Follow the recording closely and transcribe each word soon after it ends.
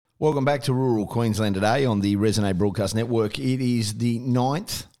Welcome back to Rural Queensland today on the Resonate Broadcast Network. It is the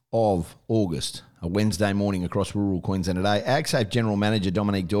 9th of August, a Wednesday morning across Rural Queensland today. AgSafe General Manager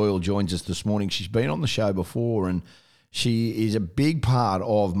Dominique Doyle joins us this morning. She's been on the show before and she is a big part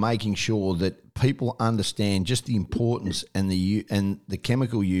of making sure that people understand just the importance and the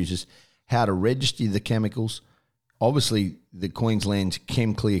chemical users, how to register the chemicals. Obviously, the Queensland's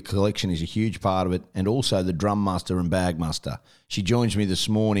Chem Clear collection is a huge part of it, and also the drum muster and bag muster. She joins me this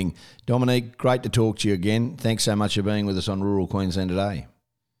morning. Dominique, great to talk to you again. Thanks so much for being with us on Rural Queensland today.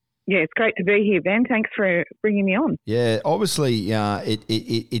 Yeah, it's great to be here, Ben. Thanks for bringing me on. Yeah, obviously,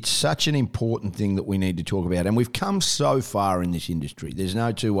 it's such an important thing that we need to talk about, and we've come so far in this industry. There's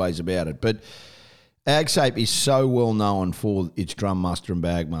no two ways about it, but AgSafe is so well known for its drum muster and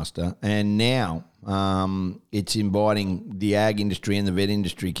bag muster, and now it's inviting the ag industry and the vet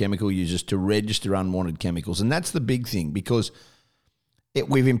industry chemical users to register unwanted chemicals. And that's the big thing because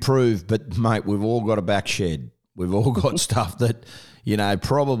we've improved, but, mate, we've all got a back shed. We've all got stuff that,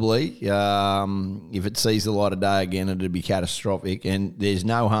 probably if it sees the light of day again, it'd be catastrophic. And there's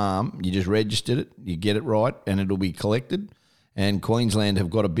no harm. You just registered it, you get it right, and it'll be collected. And Queensland have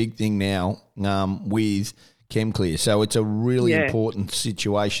got a big thing now with Chem Clear. So it's a really important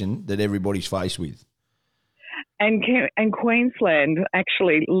situation that everybody's faced with. And Queensland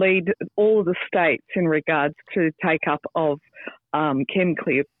actually lead all of the states in regards to take up of Chem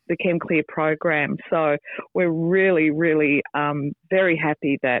Clear, the Chem Clear program. So we're really, really very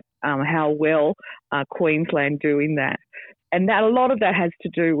happy that how well Queensland doing that. And that a lot of that has to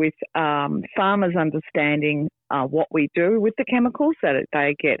do with farmers understanding what we do with the chemicals, that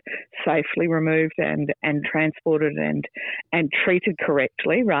they get safely removed and transported and treated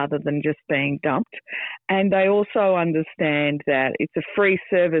correctly rather than just being dumped. And they also understand that it's a free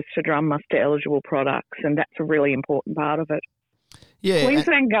service for drum muster eligible products, and that's a really important part of it. Yeah,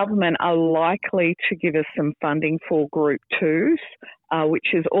 Queensland Government are likely to give us some funding for Group 2s,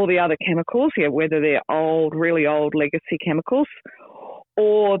 which is all the other chemicals, whether they're old, really old legacy chemicals,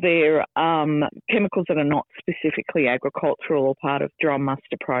 or they're chemicals that are not specifically agricultural or part of drum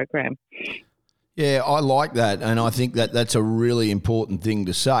muster program. Yeah, I like that, and I think that that's a really important thing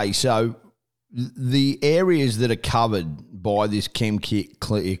to say. So the areas that are covered by this Chem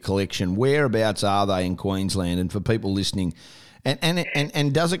Clear collection, whereabouts are they in Queensland? And for people listening,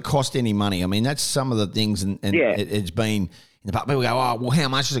 and does it cost any money? I mean, that's some of the things, and it's been in the past. People go, oh, well, how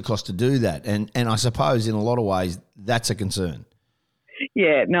much does it cost to do that? And I suppose in a lot of ways that's a concern.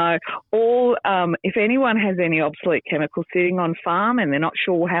 Yeah, no. All if anyone has any obsolete chemicals sitting on farm and they're not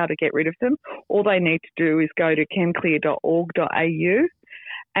sure how to get rid of them, all they need to do is go to chemclear.org.au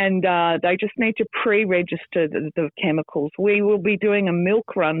and they just need to pre-register the chemicals. We will be doing a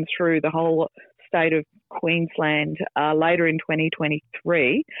milk run through the whole state of Queensland later in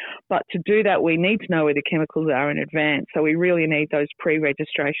 2023. But to do that, we need to know where the chemicals are in advance. So we really need those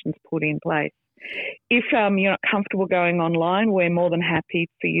pre-registrations put in place. If you're not comfortable going online, we're more than happy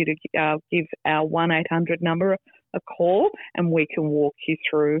for you to give our 1-800 number a call, and we can walk you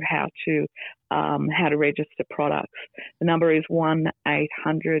through how to register products. The number is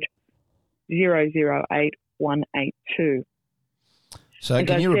 1-800-008-182. So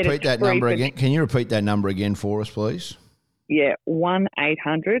can you repeat that number again? Can you repeat that number again for us, please? Yeah,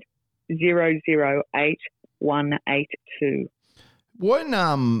 1-800-008-182.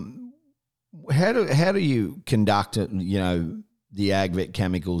 How do you conduct the ag vet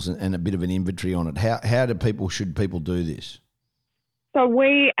chemicals and a bit of an inventory on it? How should people do this? So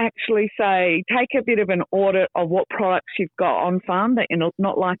we actually say take a bit of an audit of what products you've got on farm that you're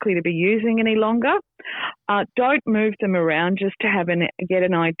not likely to be using any longer. Don't move them around, just to get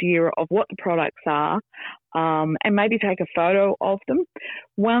an idea of what the products are, and maybe take a photo of them.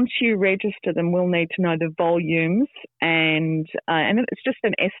 Once you register them, we'll need to know the volumes, and it's just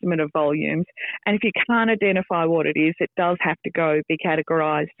an estimate of volumes. And if you can't identify what it is, it does have to be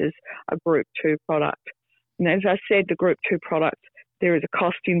categorised as a Group 2 product. And as I said, the Group 2 products, there is a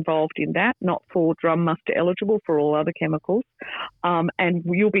cost involved in that, not for drum muster eligible, for all other chemicals. And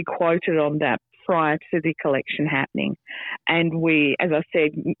you'll be quoted on that prior to the collection happening. And we, as I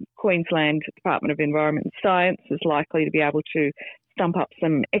said, Queensland Department of Environment and Science is likely to be able to stump up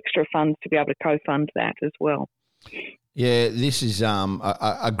some extra funds to be able to co-fund that as well. Yeah, this is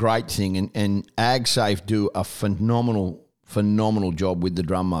a great thing, and AgSafe do a phenomenal job with the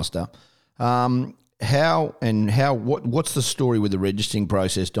drum muster. What's the story with the registering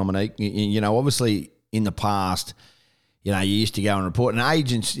process, Dominique? Obviously in the past, you used to go and report, and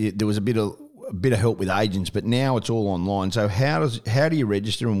agents, there was a bit of a bit of help with agents, but now it's all online. So how do you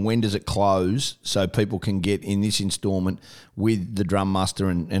register, and when does it close so people can get in this instalment with the drum muster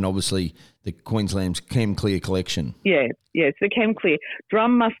and obviously the Queensland's Chem Clear collection? Yeah, it's the Chem Clear.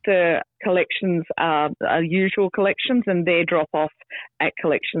 Drum muster collections are usual collections, and they're drop off at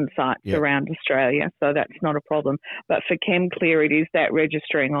collection sites around Australia, so that's not a problem. But for Chem Clear, it is that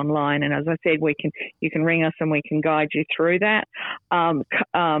registering online, and as I said, you can ring us and we can guide you through that.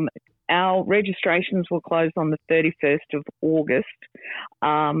 Our registrations will close on the 31st of August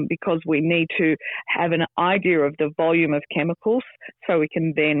because we need to have an idea of the volume of chemicals so we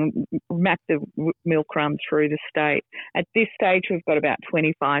can then map the milk run through the state. At this stage, we've got about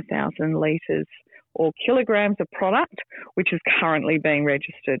 25,000 litres or kilograms of product, which is currently being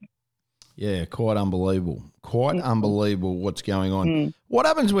registered. Yeah, quite unbelievable. Unbelievable what's going on. What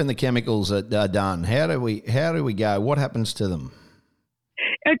happens when the chemicals are done? How do we go? What happens to them?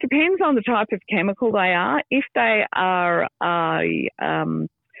 It depends on the type of chemical they are. If they are a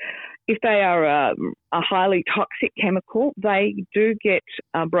highly toxic chemical, they do get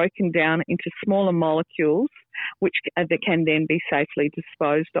broken down into smaller molecules, which they can then be safely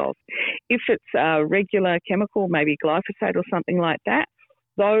disposed of. If it's a regular chemical, maybe glyphosate or something like that,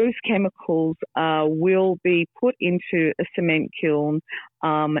 those chemicals will be put into a cement kiln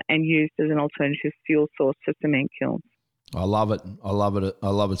and used as an alternative fuel source for cement kilns. I love it. I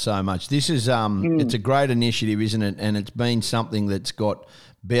love it so much. This is it's a great initiative, isn't it? And it's been something that's got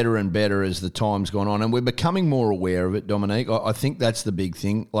better and better as the time's gone on, and we're becoming more aware of it, Dominique. I think that's the big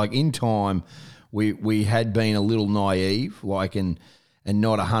thing. Like in time, we had been a little naive, and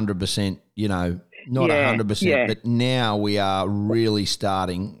not 100%, not 100%. But now we are really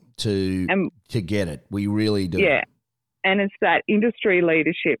starting to get it. We really do. Yeah, and it's that industry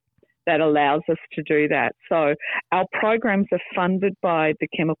leadership that allows us to do that. So our programs are funded by the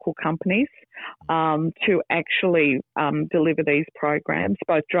chemical companies to actually deliver these programs,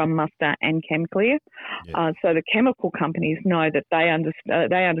 both Drum Muster and Chem Clear. Yeah. So the chemical companies know that they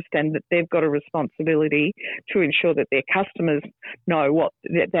understand that they've got a responsibility to ensure that their customers know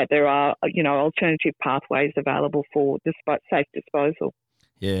that there are alternative pathways available for safe disposal.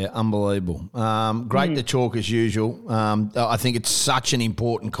 Yeah, unbelievable. Great to talk as usual. I think it's such an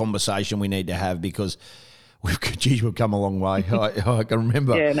important conversation we need to have because we've come a long way. I can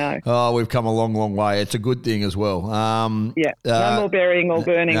remember. Yeah, no. Oh, we've come a long, long way. It's a good thing as well. No more burying or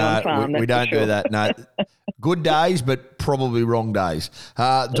burning on farm. We don't do that. No, good days, but probably wrong days.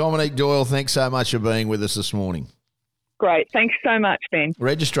 Dominique Doyle, thanks so much for being with us this morning. Great. Thanks so much, Ben.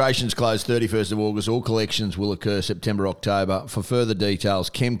 Registrations close 31st of August. All collections will occur September, October. For further details,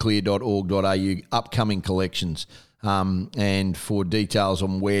 chemclear.org.au, upcoming collections, and for details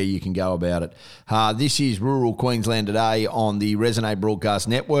on where you can go about it. This is Rural Queensland Today on the Resonate Broadcast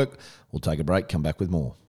Network. We'll take a break, come back with more.